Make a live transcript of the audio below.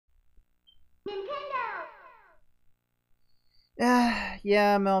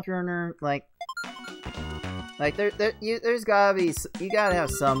Yeah, Meltrunner, there's gotta be, you gotta have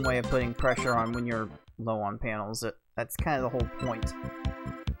some way of putting pressure on when you're low on panels. That's kind of the whole point.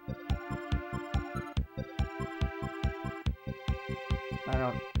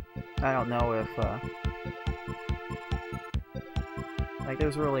 I don't know if,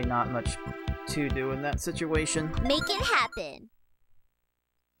 there's really not much to do in that situation. Make it happen!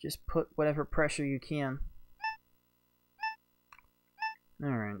 Just put whatever pressure you can.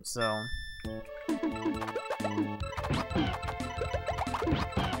 Alright, so...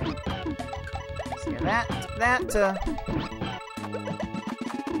 So yeah,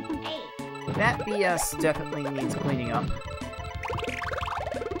 that BS definitely needs cleaning up.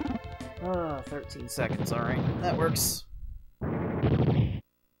 13 seconds, alright. That works. The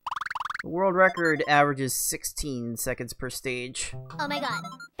world record averages 16 seconds per stage. Oh my god,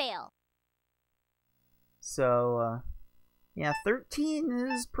 fail. So, yeah, 13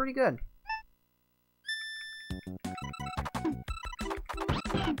 is pretty good.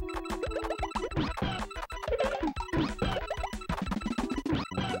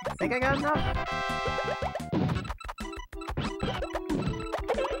 I think I got enough.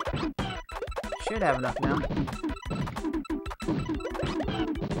 Should have enough now.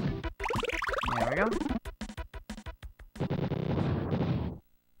 There we go.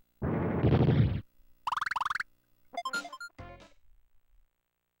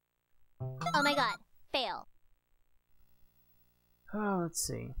 Oh my god, fail. Oh, let's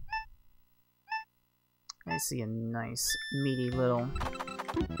see. I see a nice, meaty little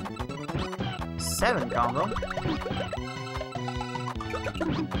 7 combo.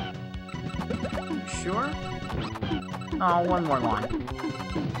 Sure? Oh, one more line.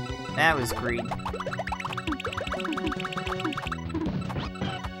 That was greed.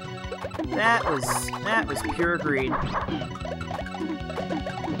 That was pure greed.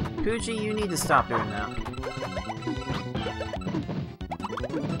 Poochie, you need to stop doing that.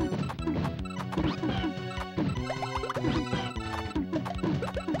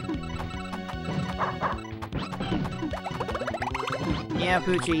 Yeah,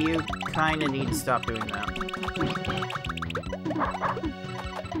 Poochie, you kinda need to stop doing that.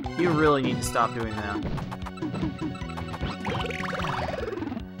 You really need to stop doing that.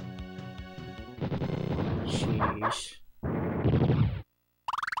 Sheesh.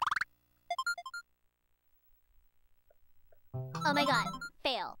 Oh my god,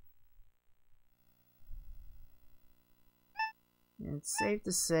 fail. It's safe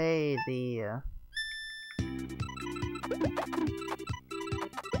to say the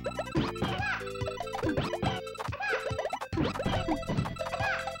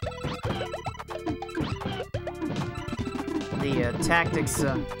tactics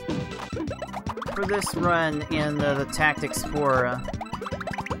for this run and the tactics for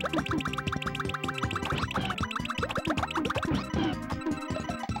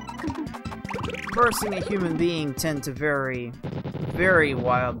versing a human being tend to vary very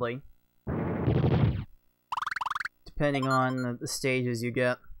wildly, depending on the stages you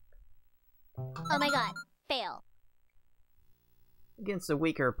get. Oh my god, fail. Against a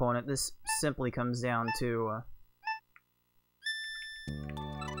weaker opponent, this simply comes down to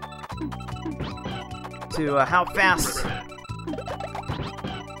how fast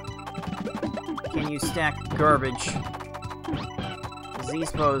can you stack garbage. These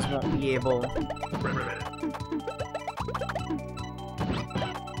foes won't be able to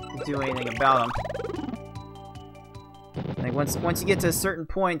do anything about them. Like once you get to a certain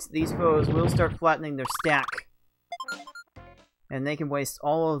point, these foes will start flattening their stack, and they can waste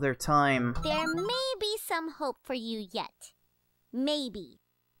all of their time. There may be some hope for you yet. Maybe.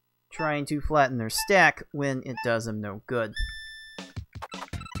 Trying to flatten their stack when it does them no good.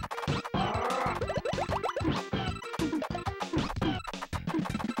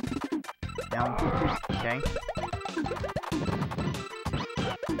 Down. Okay.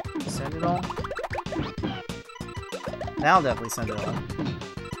 Send it all. That'll definitely send it all.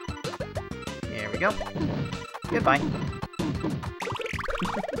 There we go. Goodbye.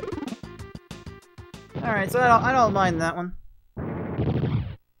 Alright, so I don't mind that one.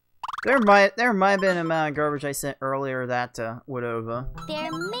 There might have been an amount of garbage I sent earlier that would have.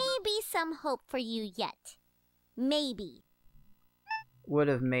 There may be some hope for you yet. Maybe. Would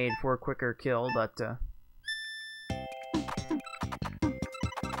have made for a quicker kill, but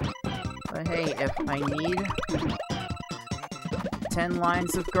hey, if I need 10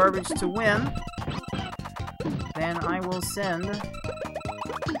 lines of garbage to win, then I will send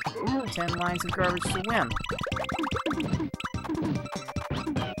 10 lines of garbage to win.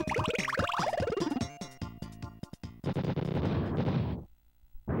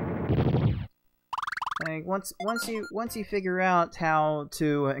 Like once you figure out how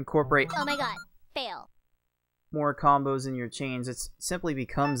to incorporate Oh my god, fail. more combos in your chains, it simply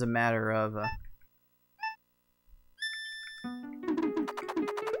becomes a matter of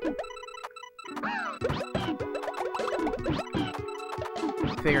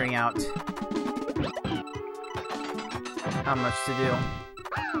figuring out how much to do.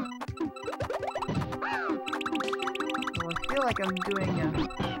 Well, I feel like I'm doing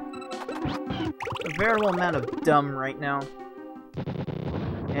a veritable amount of dumb right now.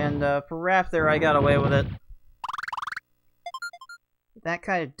 And for Raph there, I got away with it. That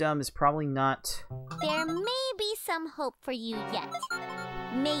kind of dumb is probably not There may be some hope for you yet.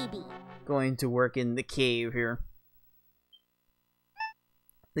 Maybe. going to work in the cave here.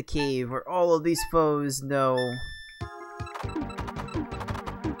 The cave where all of these foes know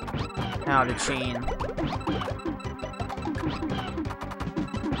how to chain.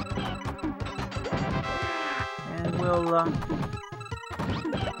 And will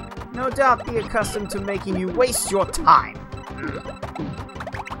no doubt be accustomed to making you waste your time.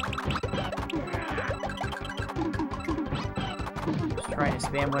 Just trying to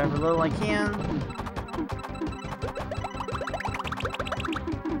spam whatever little I can.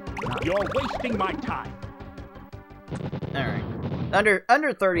 You're wasting my time. Alright.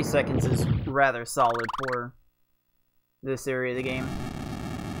 Under 30 seconds is rather solid for this area of the game.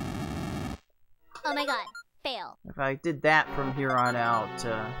 Oh my god, fail. If I did that from here on out,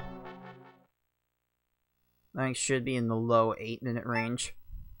 I think should be in the low 8-minute range.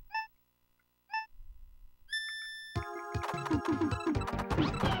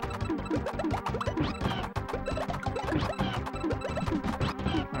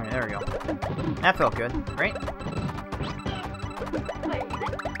 Alright, there we go. That felt good, right?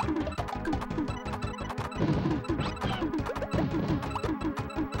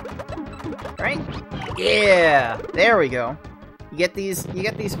 Right? Yeah! There we go. You get these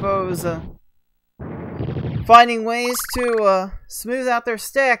foes finding ways to smooth out their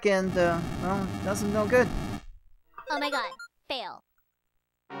stack, and well, it does them no good. Oh my god, fail.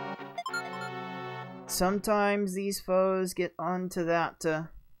 Sometimes these foes get onto that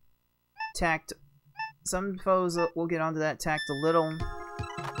tact. Some foes will get onto that tact a little.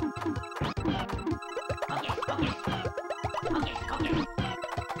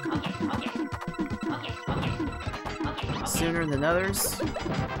 Sooner than others.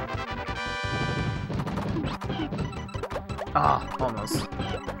 Ah, almost.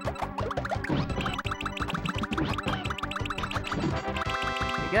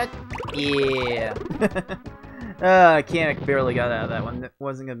 You good? Yeah. Kamek barely got out of that one. It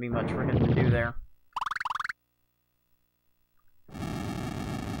wasn't gonna be much for him to do there.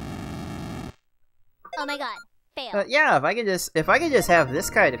 Oh my god, fail. But yeah, if I could just have this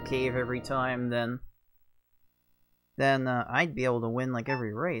kind of cave every time, then I'd be able to win like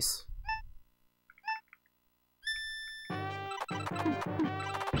every race.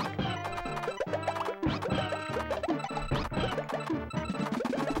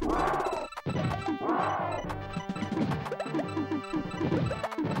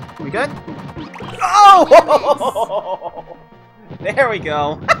 We good? Oh! There we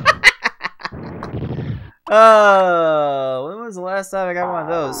go. When was the last time I got one of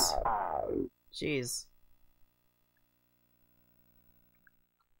those? Jeez.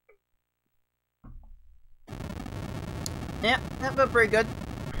 Yeah, that felt pretty good.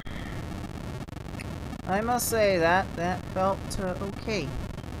 I must say that felt okay.